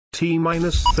T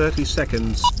minus 30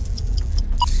 seconds.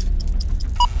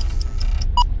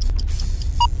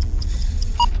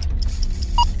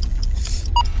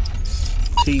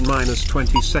 T minus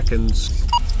 20 seconds.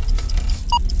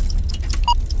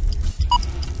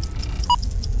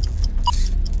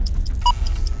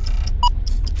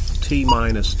 T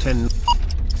minus 10.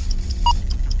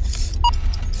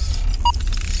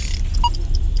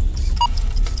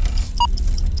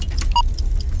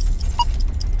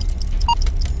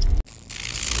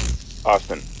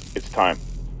 Austin, it's time.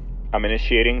 I'm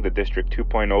initiating the Distrikt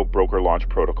 2.0 broker launch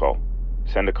protocol.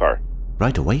 Send a car.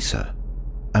 Right away, sir.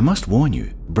 I must warn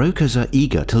you, brokers are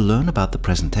eager to learn about the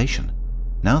presentation.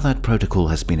 Now that protocol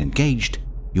has been engaged,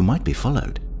 you might be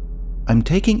followed. I'm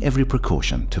taking every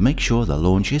precaution to make sure the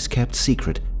launch is kept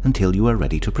secret until you are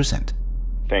ready to present.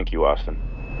 Thank you, Austin.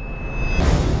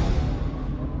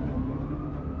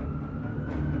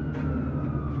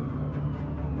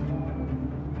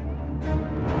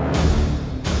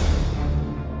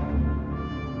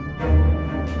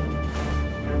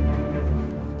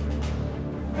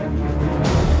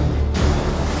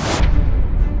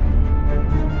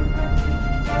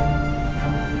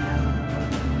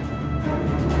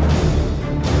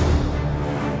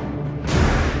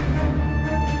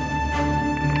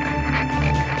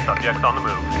 Subjects on the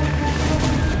move.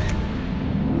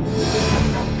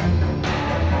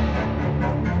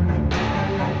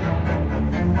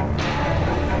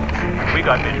 We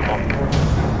got visual.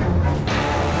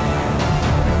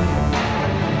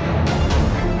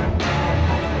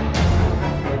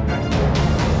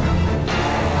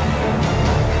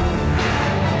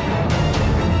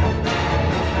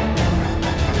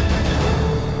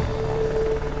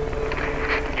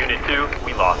 Unit 2,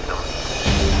 we lost them.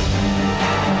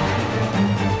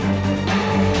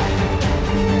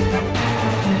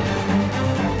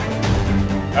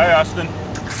 Hi, Austin.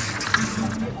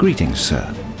 Greetings,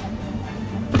 sir.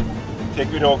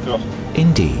 Take me to Oakville.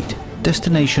 Indeed.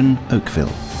 Destination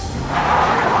Oakville.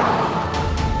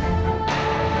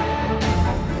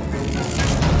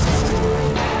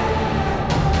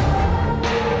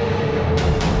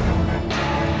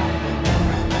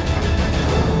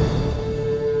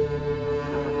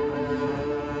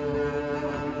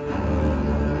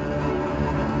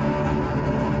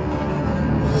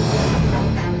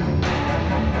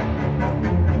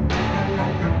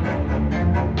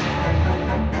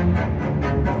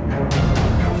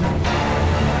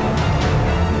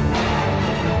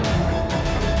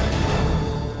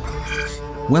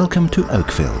 Welcome to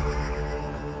Oakville.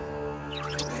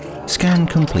 Scan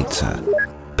complete, sir.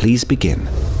 Please begin.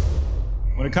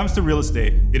 When it comes to real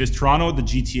estate, it is Toronto, the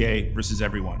GTA, versus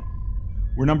everyone.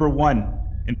 We're number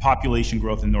 1 in population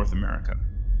growth in North America.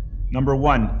 Number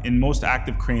 1 in most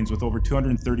active cranes with over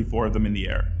 234 of them in the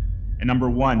air. And number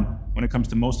 1 when it comes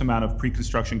to most amount of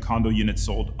pre-construction condo units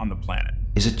sold on the planet.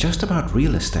 Is it just about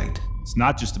real estate? It's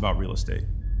not just about real estate.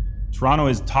 Toronto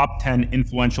is top 10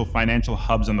 influential financial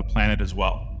hubs on the planet as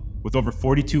well, with over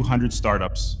 4,200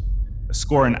 startups, a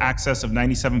score in excess of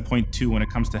 97.2 when it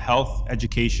comes to health,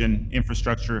 education,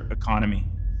 infrastructure, economy,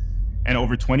 and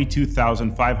over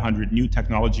 22,500 new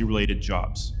technology-related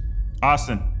jobs.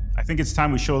 Austin, I think it's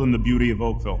time we show them the beauty of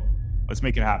Oakville. Let's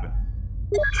make it happen.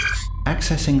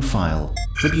 Accessing file,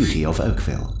 the beauty of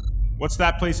Oakville. What's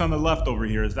that place on the left over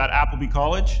here? Is that Appleby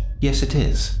College? Yes, it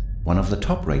is. One of the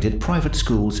top-rated private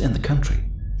schools in the country.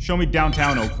 Show me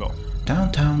downtown Oakville.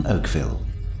 Downtown Oakville.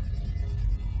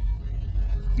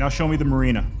 Now show me the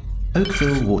marina.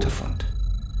 Oakville waterfront.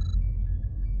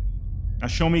 Now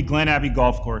show me Glen Abbey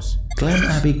Golf Course. Glen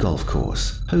Abbey Golf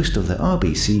Course, host of the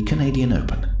RBC Canadian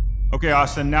Open. Okay,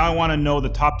 Austin, now I want to know the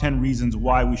top 10 reasons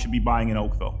why we should be buying in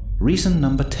Oakville. Reason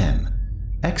number 10.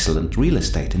 Excellent real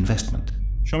estate investment.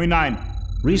 Show me 9.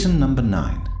 Reason number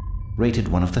 9. Rated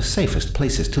one of the safest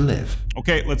places to live.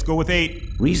 Okay, let's go with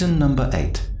 8. Reason number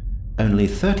 8. Only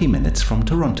 30 minutes from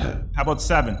Toronto. How about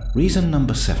 7? Reason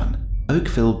number 7.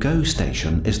 Oakville GO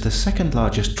Station is the second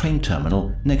largest train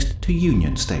terminal next to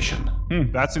Union Station.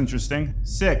 That's interesting.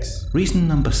 6. Reason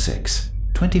number 6.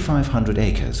 2,500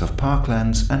 acres of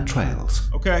parklands and trails.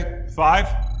 Okay, 5.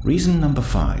 Reason number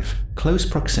 5. Close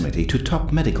proximity to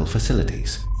top medical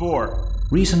facilities. 4.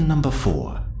 Reason number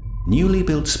 4. Newly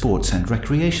built sports and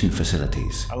recreation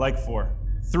facilities. I like 4.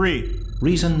 3.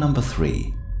 Reason number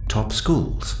 3. Top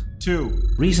schools.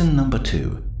 2. Reason number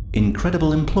 2.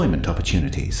 Incredible employment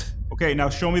opportunities. Okay, now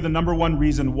show me the number 1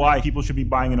 reason why people should be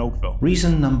buying in Oakville.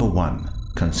 Reason number 1.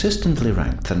 Consistently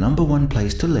ranked the number 1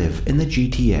 place to live in the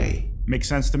GTA. Makes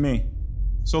sense to me.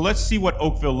 So let's see what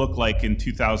Oakville looked like in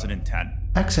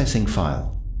 2010. Accessing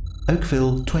file.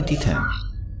 Oakville 2010.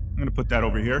 I'm gonna put that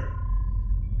over here.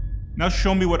 Now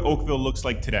show me what Oakville looks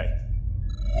like today.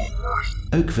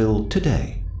 Oakville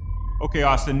today. Okay,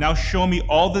 Austin, now show me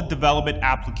all the development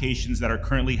applications that are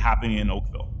currently happening in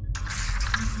Oakville.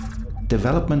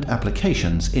 Development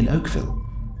applications in Oakville.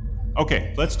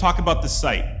 Okay, let's talk about the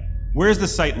site. Where is the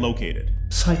site located?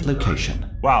 Site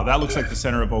location. Wow, that looks like the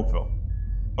center of Oakville.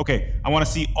 Okay, I want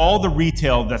to see all the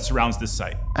retail that surrounds this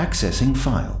site. Accessing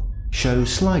file. Show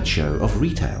slideshow of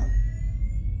retail.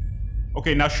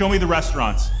 Okay, now show me the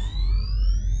restaurants.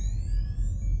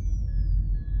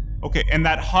 Okay, and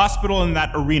that hospital and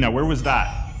that arena, where was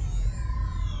that?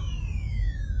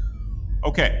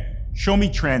 Okay, show me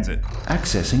transit.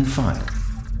 Accessing file.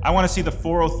 I want to see the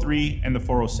 403 and the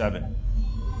 407.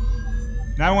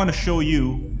 Now I want to show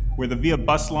you where the Via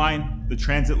bus line, the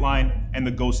transit line, and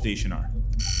the GO station are.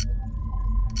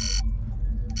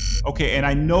 Okay, and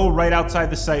I know right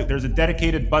outside the site there's a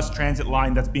dedicated bus transit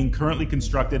line that's being currently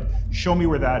constructed. Show me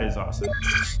where that is, Austin.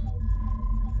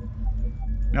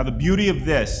 Now the beauty of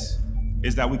this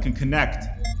is that we can connect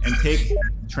and take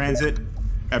transit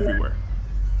everywhere.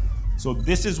 So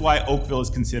this is why Oakville is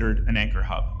considered an anchor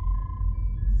hub.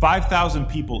 5,000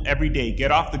 people every day get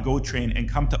off the GO train and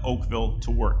come to Oakville to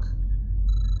work.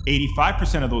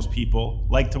 85% of those people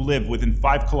like to live within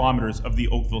 5 kilometers of the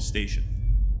Oakville station.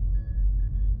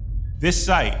 This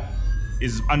site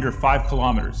is under 5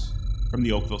 kilometers from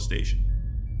the Oakville station.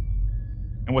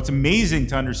 And what's amazing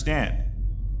to understand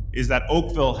is that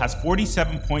Oakville has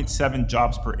 47.7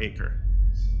 jobs per acre,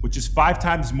 which is 5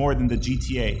 times more than the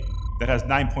GTA that has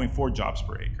 9.4 jobs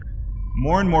per acre.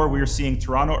 More and more, we are seeing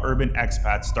Toronto urban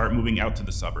expats start moving out to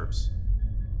the suburbs.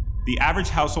 The average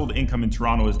household income in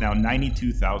Toronto is now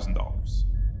 $92,000.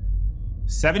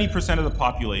 70% of the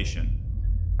population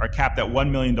are capped at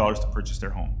 $1 million to purchase their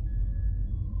home.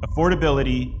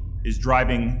 Affordability is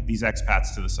driving these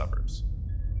expats to the suburbs.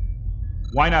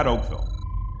 Why not Oakville?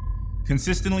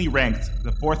 Consistently ranked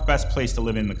the 4th best place to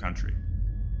live in the country.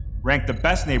 Ranked the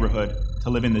best neighborhood to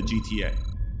live in the GTA.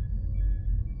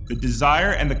 The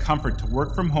desire and the comfort to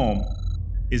work from home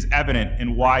is evident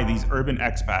in why these urban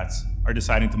expats are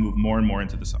deciding to move more and more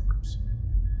into the suburbs.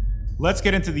 Let's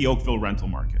get into the Oakville rental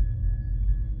market.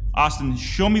 Austin,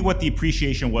 show me what the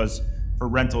appreciation was for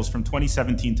rentals from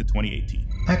 2017 to 2018.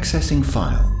 Accessing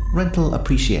file. Rental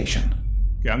appreciation.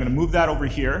 Okay, I'm gonna move that over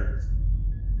here.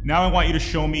 Now I want you to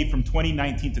show me from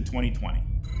 2019 to 2020.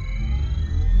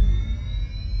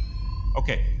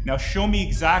 Okay, now show me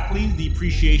exactly the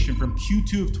appreciation from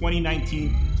Q2 of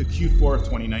 2019 to Q4 of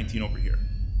 2019 over here.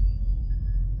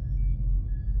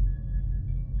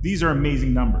 These are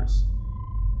amazing numbers.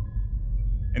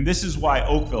 And this is why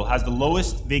Oakville has the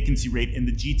lowest vacancy rate in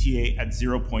the GTA at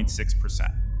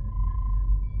 0.6%.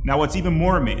 Now what's even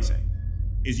more amazing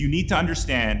is you need to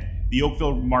understand the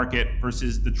Oakville market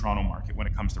versus the Toronto market when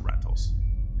it comes to rentals.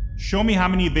 Show me how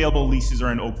many available leases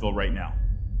are in Oakville right now.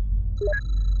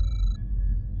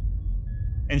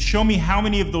 And show me how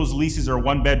many of those leases are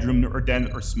 1 bedroom or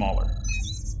den or smaller.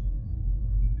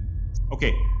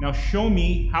 Okay, now show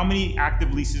me how many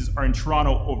active leases are in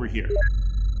Toronto over here.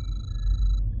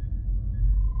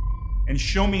 And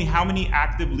show me how many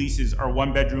active leases are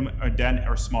 1 bedroom or den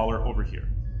or smaller over here.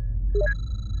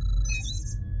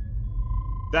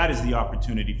 That is the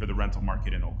opportunity for the rental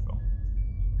market in Oakville.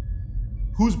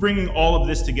 Who's bringing all of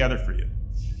this together for you?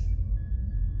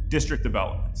 District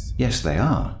Developments. Yes, they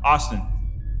are. Austin,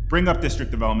 bring up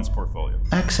District Developments portfolio.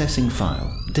 Accessing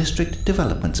file. District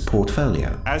Developments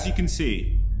portfolio. As you can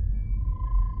see,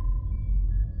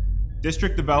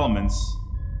 District Developments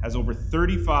has over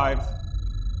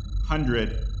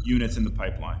 3,500 units in the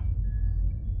pipeline.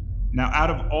 Now, out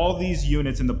of all these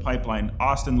units in the pipeline,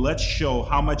 Austin, let's show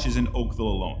how much is in Oakville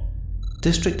alone.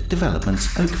 District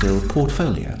Developments Oakville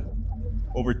portfolio.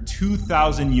 Over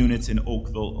 2,000 units in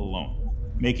Oakville alone,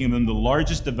 making them the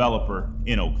largest developer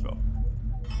in Oakville.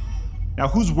 Now,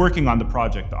 who's working on the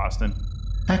project, Austin?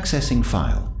 Accessing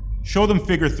file. Show them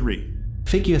Figure 3.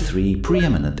 Figure 3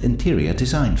 preeminent interior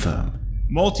design firm.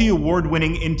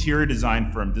 Multi-award-winning interior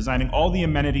design firm, designing all the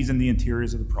amenities and the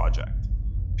interiors of the project.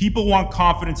 People want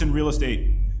confidence in real estate.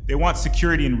 They want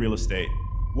security in real estate.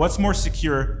 What's more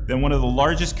secure than one of the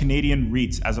largest Canadian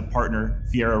REITs as a partner,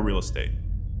 Fiera Real Estate?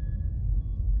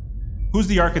 Who's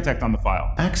the architect on the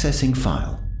file? Accessing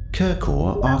file.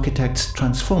 Kirkor Architects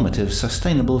Transformative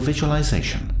Sustainable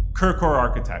Visualization. Kirkor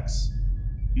Architects,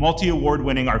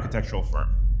 multi-award-winning architectural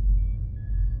firm.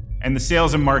 And the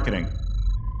sales and marketing.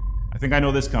 I think I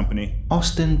know this company.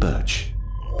 Austin Birch.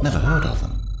 Never heard of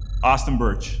them. Austin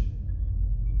Birch.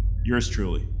 Yours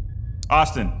truly.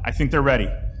 Austin, I think they're ready.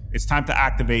 It's time to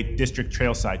activate District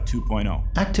Trailside 2.0.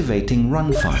 Activating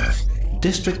run file.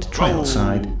 District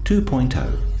Trailside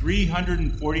 2.0.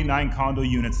 349 condo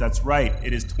units, that's right.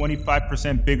 It is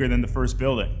 25% bigger than the first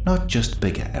building. Not just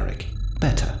bigger, Eric.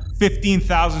 Better.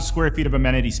 15,000 square feet of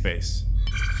amenity space.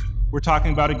 We're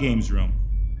talking about a games room,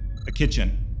 a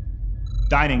kitchen,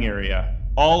 dining area,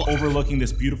 all overlooking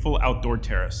this beautiful outdoor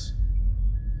terrace.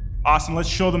 Austin, let's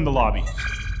show them the lobby.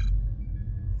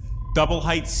 Double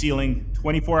height ceiling,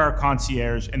 24-hour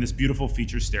concierge, and this beautiful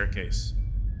feature staircase.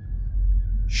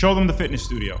 Show them the fitness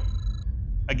studio.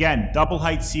 Again, double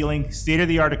height ceiling,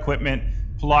 state-of-the-art equipment,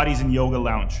 Pilates and yoga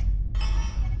lounge.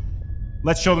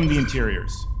 Let's show them the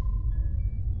interiors.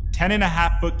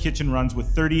 10.5-foot kitchen runs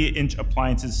with 30-inch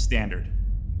appliances standard.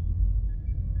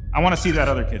 I want to see that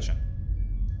other kitchen.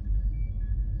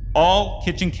 All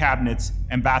kitchen cabinets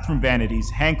and bathroom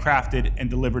vanities handcrafted and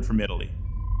delivered from Italy.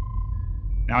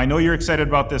 Now I know you're excited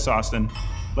about this, Austin.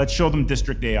 Let's show them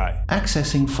Distrikt AI.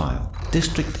 Accessing file.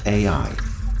 Distrikt AI.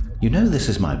 You know this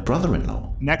is my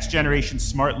brother-in-law. Next generation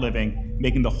smart living,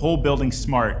 making the whole building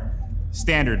smart,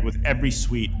 standard with every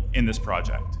suite in this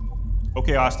project.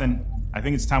 Okay, Austin, I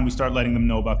think it's time we start letting them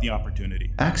know about the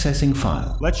opportunity. Accessing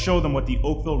file. Let's show them what the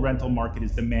Oakville rental market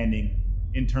is demanding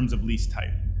in terms of lease type.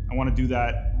 I want to do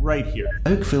that right here.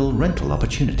 Oakville rental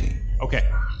opportunity. Okay,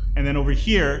 and then over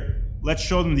here, let's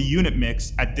show them the unit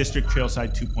mix at Distrikt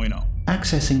Trailside 2.0.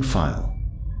 Accessing file.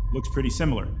 Looks pretty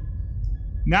similar.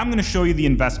 Now I'm going to show you the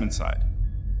investment side.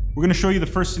 We're going to show you the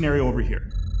first scenario over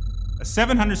here. A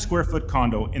 700 square foot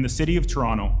condo in the city of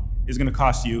Toronto is going to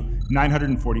cost you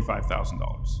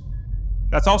 $945,000.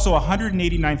 That's also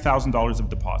 $189,000 of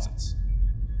deposits.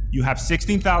 You have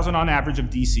 $16,000 on average of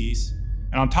DCs,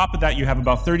 and on top of that you have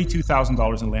about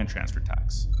 $32,000 in land transfer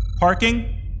tax.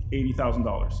 Parking,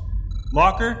 $80,000.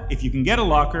 Locker, if you can get a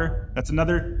locker, that's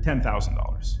another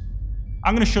 $10,000.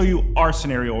 I'm going to show you our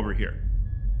scenario over here.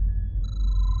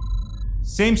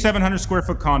 Same 700 square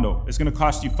foot condo is going to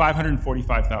cost you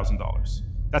 $545,000.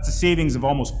 That's a savings of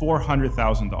almost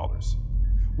 $400,000.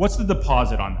 What's the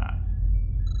deposit on that?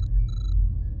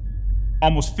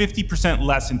 Almost 50%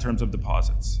 less in terms of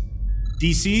deposits.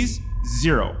 DCs,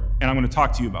 zero, and I'm going to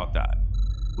talk to you about that.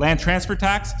 Land transfer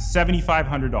tax,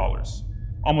 $7,500.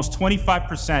 Almost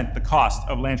 25% the cost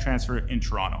of land transfer in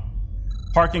Toronto.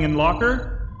 Parking and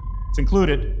locker, it's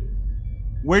included.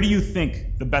 Where do you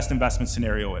think the best investment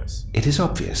scenario is? It is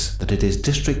obvious that it is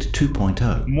Distrikt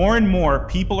 2.0. More and more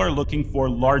people are looking for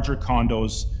larger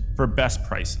condos for best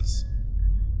prices.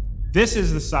 This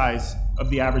is the size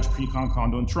of the average pre-con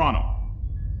condo in Toronto.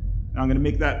 Now I'm going to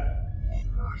make that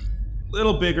a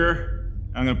little bigger.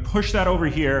 I'm going to push that over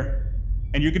here,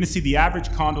 and you're going to see the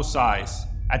average condo size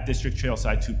at Distrikt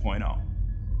Trailside 2.0.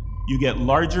 You get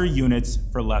larger units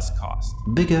for less cost.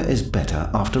 Bigger is better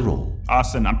after all.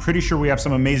 Austin, I'm pretty sure we have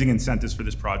some amazing incentives for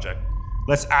this project.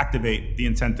 Let's activate the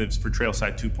incentives for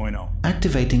Trailside 2.0.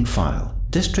 Activating file.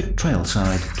 Distrikt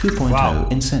Trailside 2.0 Wow.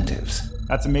 incentives.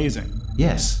 That's amazing.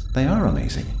 Yes, they are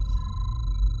amazing.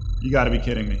 You gotta be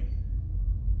kidding me.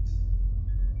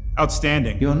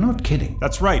 Outstanding. You're not kidding.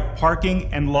 That's right,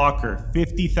 parking and locker,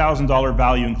 $50,000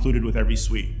 value included with every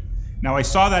suite. Now I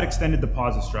saw that extended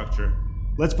deposit structure.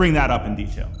 Let's bring that up in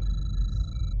detail.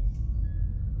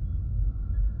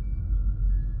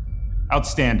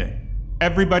 Outstanding.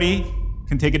 Everybody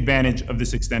can take advantage of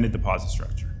this extended deposit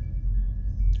structure.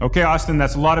 Okay, Austin,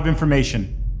 that's a lot of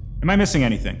information. Am I missing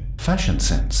anything? Fashion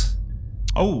sense.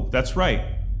 Oh, that's right.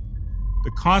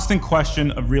 The constant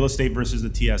question of real estate versus the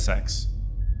TSX.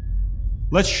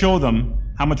 Let's show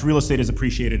them how much real estate has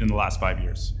appreciated in the last 5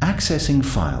 years. Accessing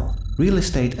file. Real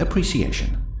estate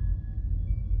appreciation.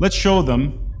 Let's show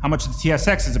them how much the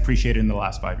TSX has appreciated in the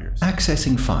last 5 years.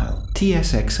 Accessing file.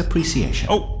 TSX appreciation.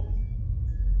 Oh,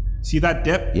 see that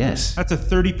dip? Yes. That's a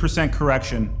 30%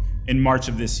 correction in March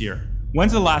of this year.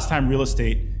 When's the last time real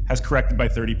estate has corrected by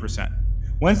 30%?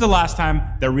 When's the last time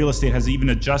that real estate has even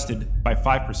adjusted by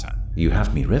 5%? You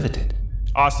have me riveted.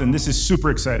 Austin, this is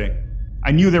super exciting.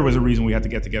 I knew there was a reason we had to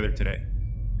get together today.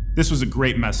 This was a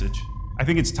great message. I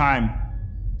think it's time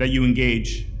that you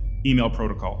engage email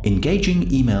protocol.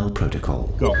 Engaging email protocol.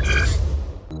 Go.